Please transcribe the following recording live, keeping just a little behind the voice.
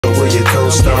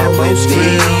start with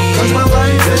me, cause my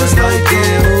life is like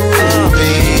a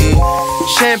movie.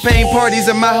 Champagne parties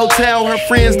at my hotel. Her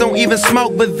friends don't even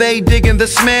smoke, but they digging the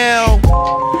smell.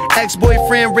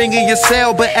 Ex-boyfriend ringing your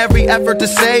cell, but every effort to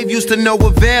save used to no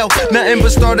avail. Nothing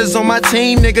but starters on my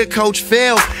team, nigga, coach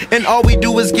failed. And all we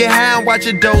do is get high and watch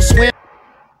a dough swim.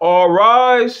 All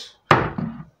rise.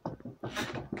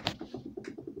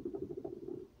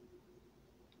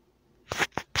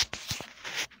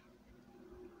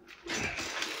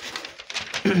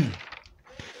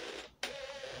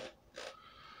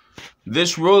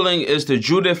 This ruling is the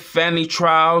Judith Fannie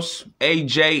trials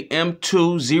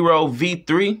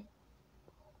AJM20V3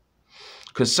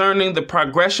 concerning the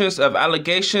progressions of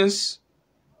allegations,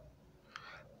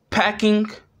 packing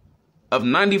of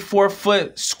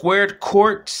 94-foot squared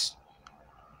courts,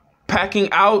 packing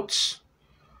outs,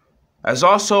 as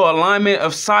also alignment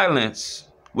of silence,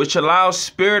 which allows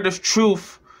spirit of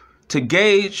truth to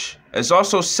gauge, as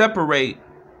also separate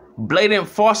blatant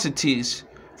falsities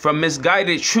from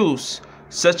misguided truths,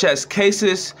 such as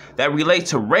cases that relate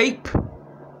to rape,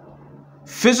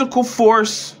 physical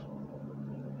force,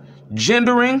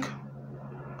 gendering,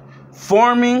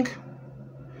 forming,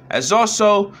 as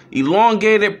also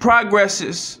elongated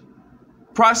processes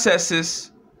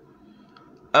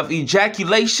of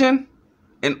ejaculation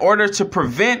in order to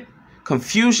prevent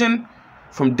confusion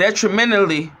from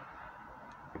detrimentally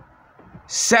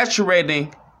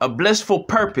saturating a blissful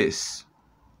purpose.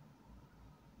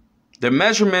 The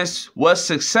measurements was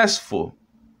successful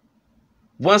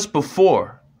once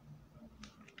before.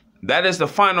 That is the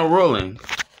final ruling.